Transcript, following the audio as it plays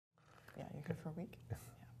for a week.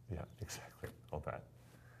 Yeah, exactly, all that.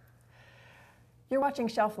 You're watching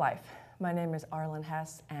Shelf Life. My name is Arlan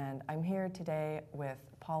Hess, and I'm here today with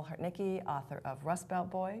Paul Hertneky, author of Rust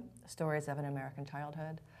Belt Boy, Stories of an American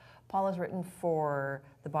Childhood. Paul has written for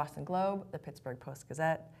the Boston Globe, the Pittsburgh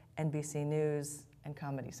Post-Gazette, NBC News, and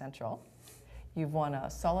Comedy Central. You've won a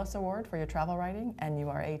Solas Award for your travel writing, and you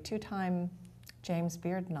are a two-time James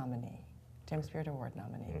Beard nominee. James Beard Award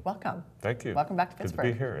nominee. Welcome. Thank you. Welcome back to Pittsburgh. Good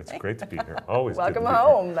to be here. It's great to be here. Always Welcome good to be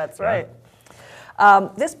home, here. that's Yeah.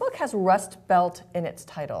 right. This book has Rust Belt in its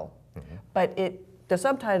title, but the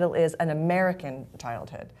subtitle is An American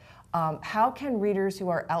Childhood. How can readers who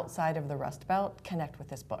are outside of the Rust Belt connect with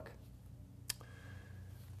this book?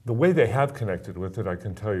 The way they have connected with it, I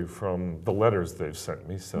can tell you from the letters they've sent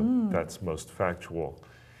me, so that's most factual.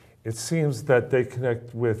 It seems that they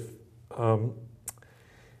connect with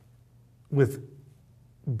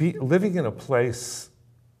living in a place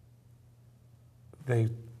they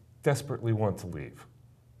desperately want to leave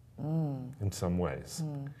in some ways,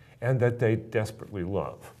 and that they desperately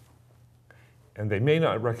love. And they may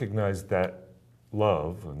not recognize that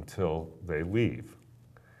love until they leave.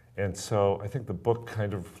 And so I think the book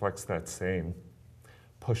kind of reflects that same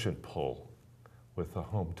push and pull with a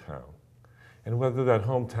hometown. And whether that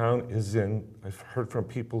hometown is I've heard from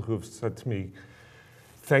people who have said to me,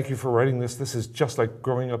 thank you for writing this. This is just like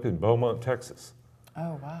growing up in Beaumont, Texas.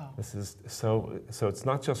 Oh, wow. This is so it's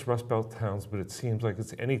not just Rust Belt towns, but it seems like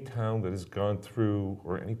it's any town that has gone through,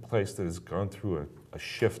 or any place that has gone through a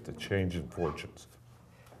shift, a change in fortunes.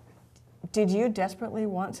 Did you desperately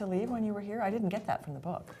want to leave when you were here? I didn't get that from the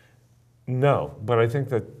book. No, but I think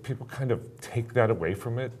that people kind of take that away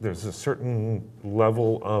from it. There's a certain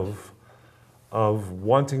level of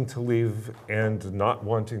wanting to leave and not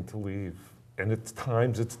wanting to leave. And at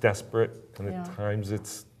times it's desperate, and at times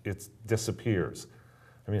it disappears.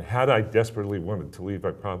 I mean, had I desperately wanted to leave,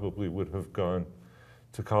 I probably would have gone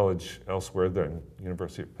to college elsewhere than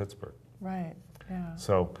University of Pittsburgh. Right, yeah.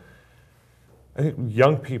 So I think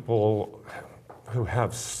young people who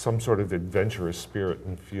have some sort of adventurous spirit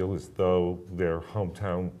and feel as though their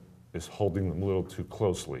hometown is holding them a little too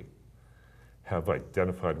closely have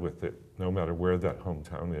identified with it, no matter where that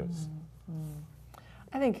hometown is.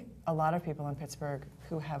 I think a lot of people in Pittsburgh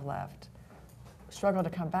who have left struggle to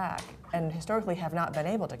come back, and historically have not been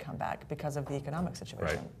able to come back because of the economic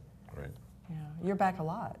situation. Right. Yeah, you're back a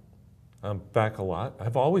lot. I'm back a lot.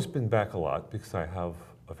 I've always been back a lot because I have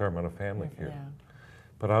a fair amount of family here. Yeah.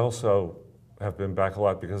 But I also have been back a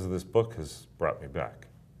lot because of this book has brought me back.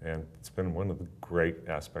 And it's been one of the great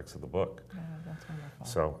aspects of the book. Yeah, that's wonderful.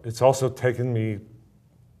 So it's also taken me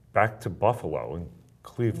back to Buffalo and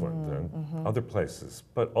Cleveland and other places,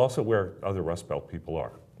 but also where other Rust Belt people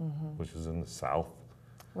are, which is in the South,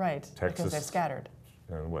 right, Texas, because they're scattered.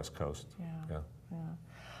 And the West Coast. Yeah.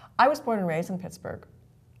 I was born and raised in Pittsburgh,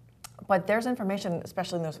 but there's information,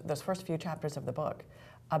 especially in those first few chapters of the book,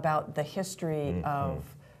 about the history of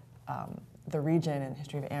the region and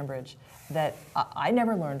history of Ambridge that I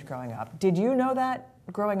never learned growing up. Did you know that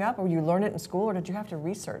growing up, or you learned it in school, or did you have to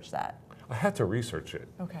research that? I had to research it.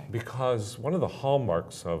 Okay. Because one of the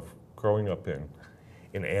hallmarks of growing up in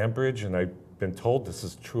Ambridge, and I've been told this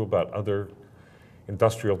is true about other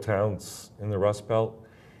industrial towns in the Rust Belt,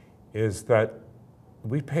 is that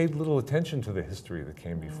we paid little attention to the history that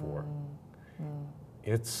came before.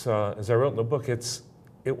 It's, as I wrote in the book,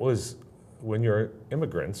 it was when you're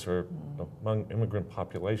immigrants or among immigrant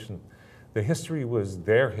population, the history was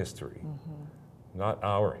their history, not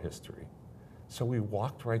our history. So we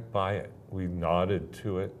walked right by it. We nodded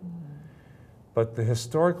to it. But the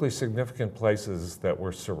historically significant places that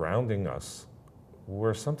were surrounding us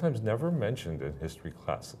were sometimes never mentioned in history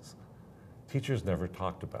classes. Teachers never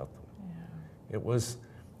talked about them. Yeah.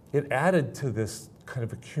 It added to this kind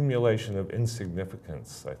of accumulation of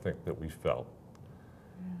insignificance, I think, that we felt.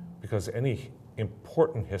 Because any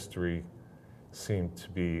important history seemed to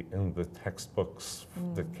be in the textbooks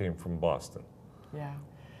that came from Boston. Yeah.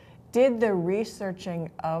 Did the researching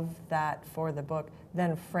of that for the book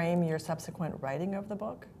then frame your subsequent writing of the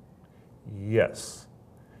book? Yes.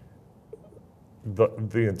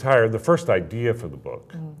 The first idea for the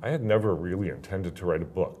book, I had never really intended to write a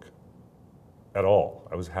book at all.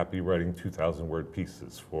 I was happy writing 2,000-word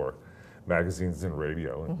pieces for magazines and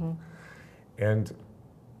radio. And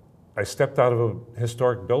I stepped out of a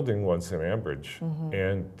historic building once in Ambridge,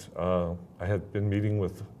 and I had been meeting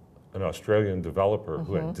with an Australian developer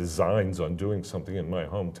who had designs on doing something in my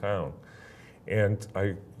hometown. And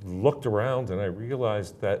I looked around and I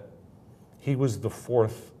realized that he was the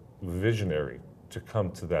fourth visionary to come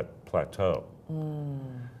to that plateau.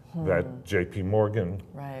 That J.P. Morgan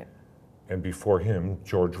and before him,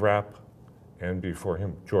 George Rapp, and before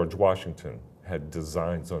him, George Washington had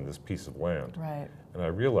designs on this piece of land. Right. And I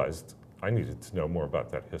realized I needed to know more about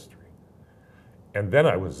that history. And then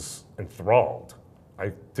I was enthralled.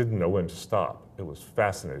 I didn't know when to stop. It was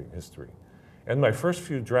fascinating history. And my first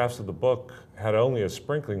few drafts of the book had only a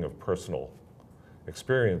sprinkling of personal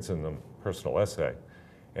experience in them, personal essay,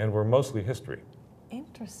 and were mostly history.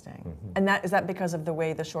 Interesting. Mm-hmm. And is that because of the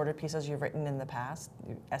way the shorter pieces you've written in the past,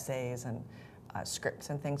 essays and scripts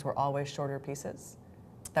and things, were always shorter pieces?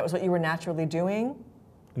 That was what you were naturally doing?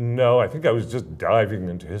 No, I think I was just diving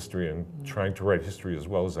into history and trying to write history as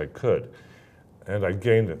well as I could. And I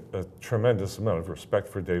gained a tremendous amount of respect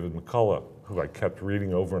for David McCullough, who I kept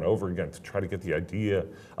reading over and over again to try to get the idea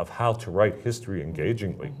of how to write history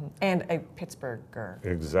engagingly. Mm-hmm. And a Pittsburgher.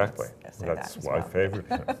 That's that why I favored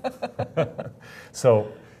him.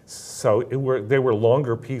 So they were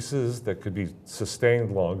longer pieces that could be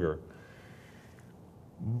sustained longer.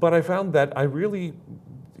 But I found that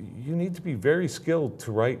you need to be very skilled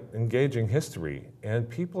to write engaging history. And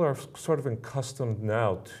people are sort of accustomed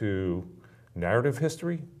now to narrative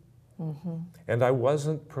history. Mm-hmm. And I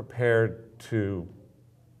wasn't prepared to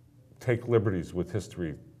take liberties with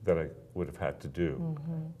history that I would have had to do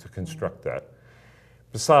to construct that.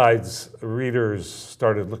 Besides, readers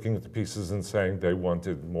started looking at the pieces and saying they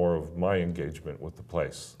wanted more of my engagement with the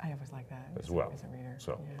place. I always like that as well. As a reader.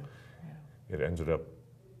 So yeah. It ended up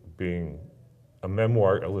being a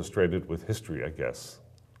memoir illustrated with history, I guess.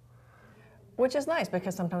 Which is nice,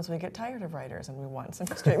 because sometimes we get tired of writers and we want some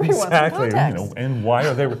history, we want some Exactly, context. and why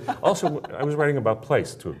are they? Also, I was writing about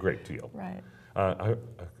place to a great deal, right?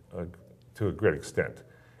 To a great extent,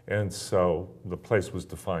 and so the place was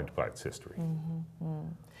defined by its history. Mm-hmm.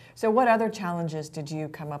 So, what other challenges did you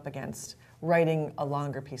come up against writing a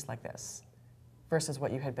longer piece like this, versus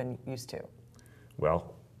what you had been used to?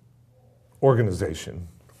 Well, organization,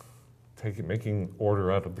 making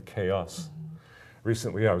order out of the chaos. Mm-hmm.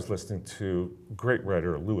 Recently, I was listening to great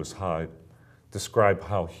writer Lewis Hyde describe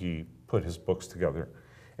how he put his books together.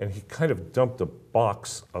 And he kind of dumped a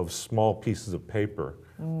box of small pieces of paper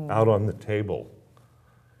out on the table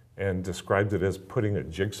and described it as putting a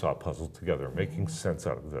jigsaw puzzle together, making sense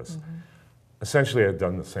out of this. Essentially, I had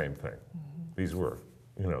done the same thing. These were,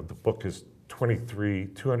 the book is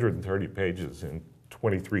 230 pages in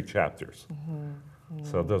 23 chapters.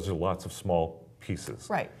 So those are lots of small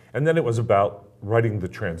pieces. Right. And then it was about writing the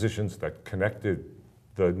transitions that connected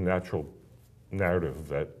the natural narrative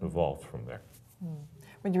that evolved from there.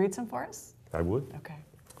 Would you read some for us? I would. Okay.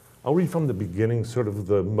 I'll read from the beginning, sort of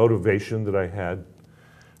the motivation that I had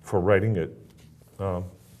for writing it.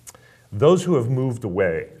 Those who have moved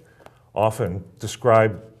away often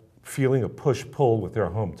describe feeling a push-pull with their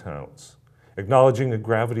hometowns, acknowledging a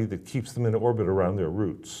gravity that keeps them in orbit around their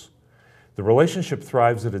roots. The relationship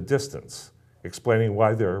thrives at a distance, explaining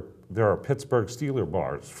why there are Pittsburgh Steeler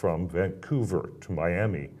bars from Vancouver to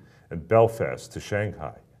Miami and Belfast to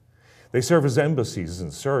Shanghai. They serve as embassies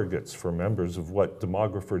and surrogates for members of what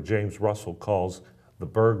demographer James Russell calls the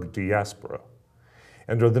Berg diaspora,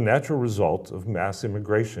 and are the natural result of mass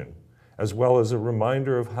immigration, as well as a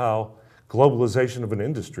reminder of how globalization of an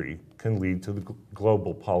industry can lead to the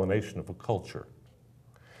global pollination of a culture.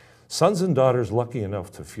 Sons and daughters lucky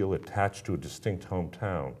enough to feel attached to a distinct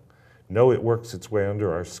hometown know it works its way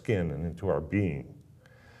under our skin and into our being.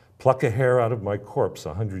 Pluck a hair out of my corpse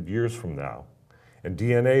 100 years from now, and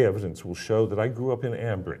DNA evidence will show that I grew up in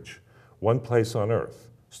Ambridge, one place on Earth,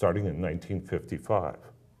 starting in 1955.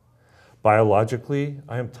 Biologically,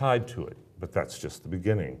 I am tied to it, but that's just the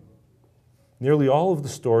beginning. Nearly all of the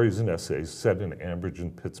stories and essays set in Ambridge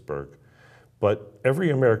and Pittsburgh, but every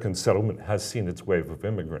American settlement has seen its wave of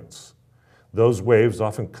immigrants. Those waves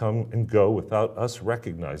often come and go without us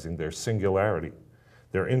recognizing their singularity,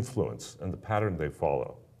 their influence, and the pattern they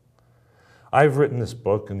follow. I've written this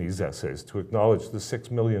book and these essays to acknowledge the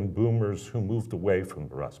 6 million boomers who moved away from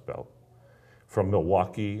the Rust Belt, from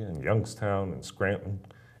Milwaukee and Youngstown and Scranton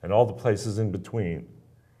and all the places in between,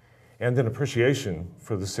 and an appreciation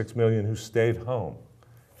for the 6 million who stayed home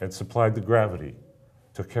and supplied the gravity,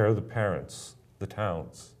 took care of the parents, the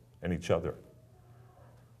towns, and each other.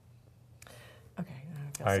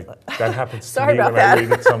 Okay. That happens to Sorry me about when that. I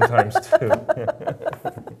read it sometimes too.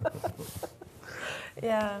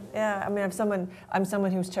 Yeah. I mean, I'm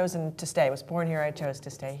someone who's chosen to stay. I was born here. I chose to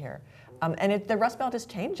stay here, and the Rust Belt is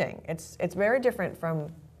changing. It's very different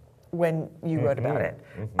from when you wrote about it.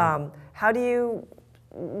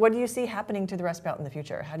 What do you see happening to the Rust Belt in the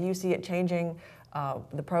future? How do you see it changing?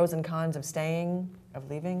 The pros and cons of staying, of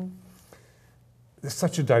leaving? It's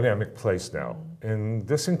such a dynamic place now, and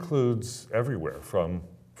this includes everywhere from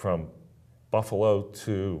Buffalo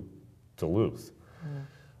to Duluth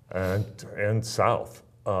and south.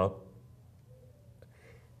 I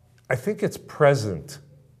think its present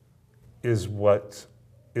is what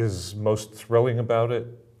is most thrilling about it,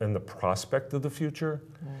 and the prospect of the future.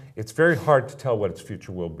 It's very hard to tell what its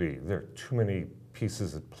future will be. There are too many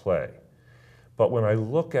pieces at play. But when I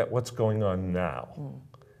look at what's going on now,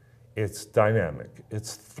 it's dynamic,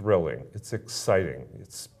 it's thrilling, it's exciting,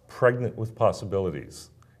 it's pregnant with possibilities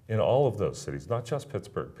in all of those cities, not just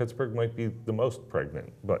Pittsburgh. Pittsburgh might be the most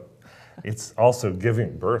pregnant, but it's also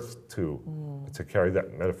giving birth to carry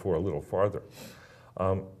that metaphor a little farther.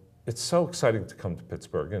 It's so exciting to come to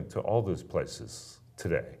Pittsburgh and to all those places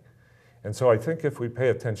today. And so I think if we pay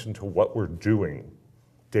attention to what we're doing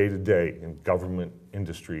day to day in government,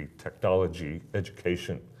 industry, technology,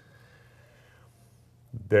 education,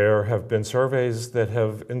 there have been surveys that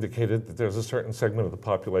have indicated that there's a certain segment of the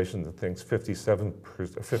population that thinks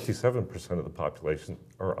 57% of the population,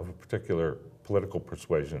 or of a particular political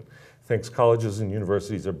persuasion, thinks colleges and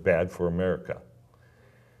universities are bad for America.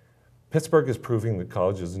 Pittsburgh is proving that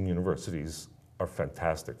colleges and universities are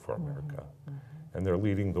fantastic for America, and they're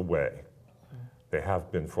leading the way. They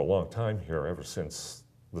have been for a long time here, ever since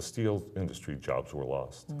the steel industry jobs were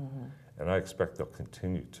lost. And I expect they'll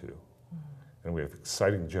continue to. And we have an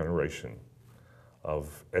exciting generation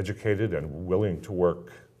of educated and willing to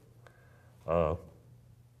work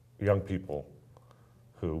young people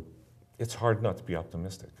who, it's hard not to be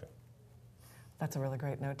optimistic. That's a really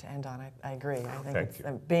great note to end on. I agree. I think Thank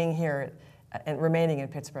you. Being here and remaining in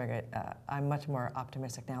Pittsburgh, I'm much more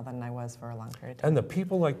optimistic now than I was for a long period of time. And the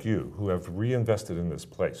people like you who have reinvested in this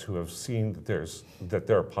place, who have seen that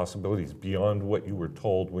there are possibilities beyond what you were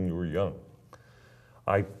told when you were young,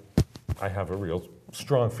 I have a real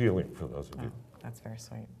strong feeling for those of you. That's very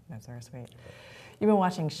sweet. That's very sweet. You've been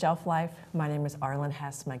watching Shelf Life. My name is Arlan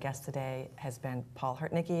Hess. My guest today has been Paul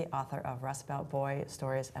Hertneky, author of Rust Belt Boy,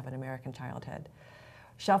 Stories of an American Childhood.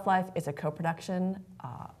 Shelf Life is a co-production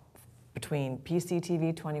between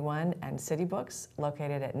PCTV 21 and City Books,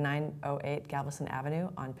 located at 908 Galveston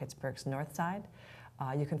Avenue on Pittsburgh's north side.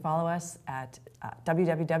 You can follow us at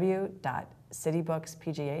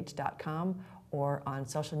www.citybookspgh.com or on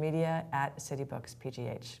social media at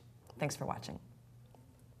CityBooksPGH. Thanks for watching.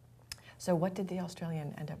 So what did the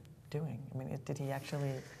Australian end up doing? I mean, did he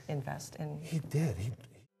actually invest in? He did.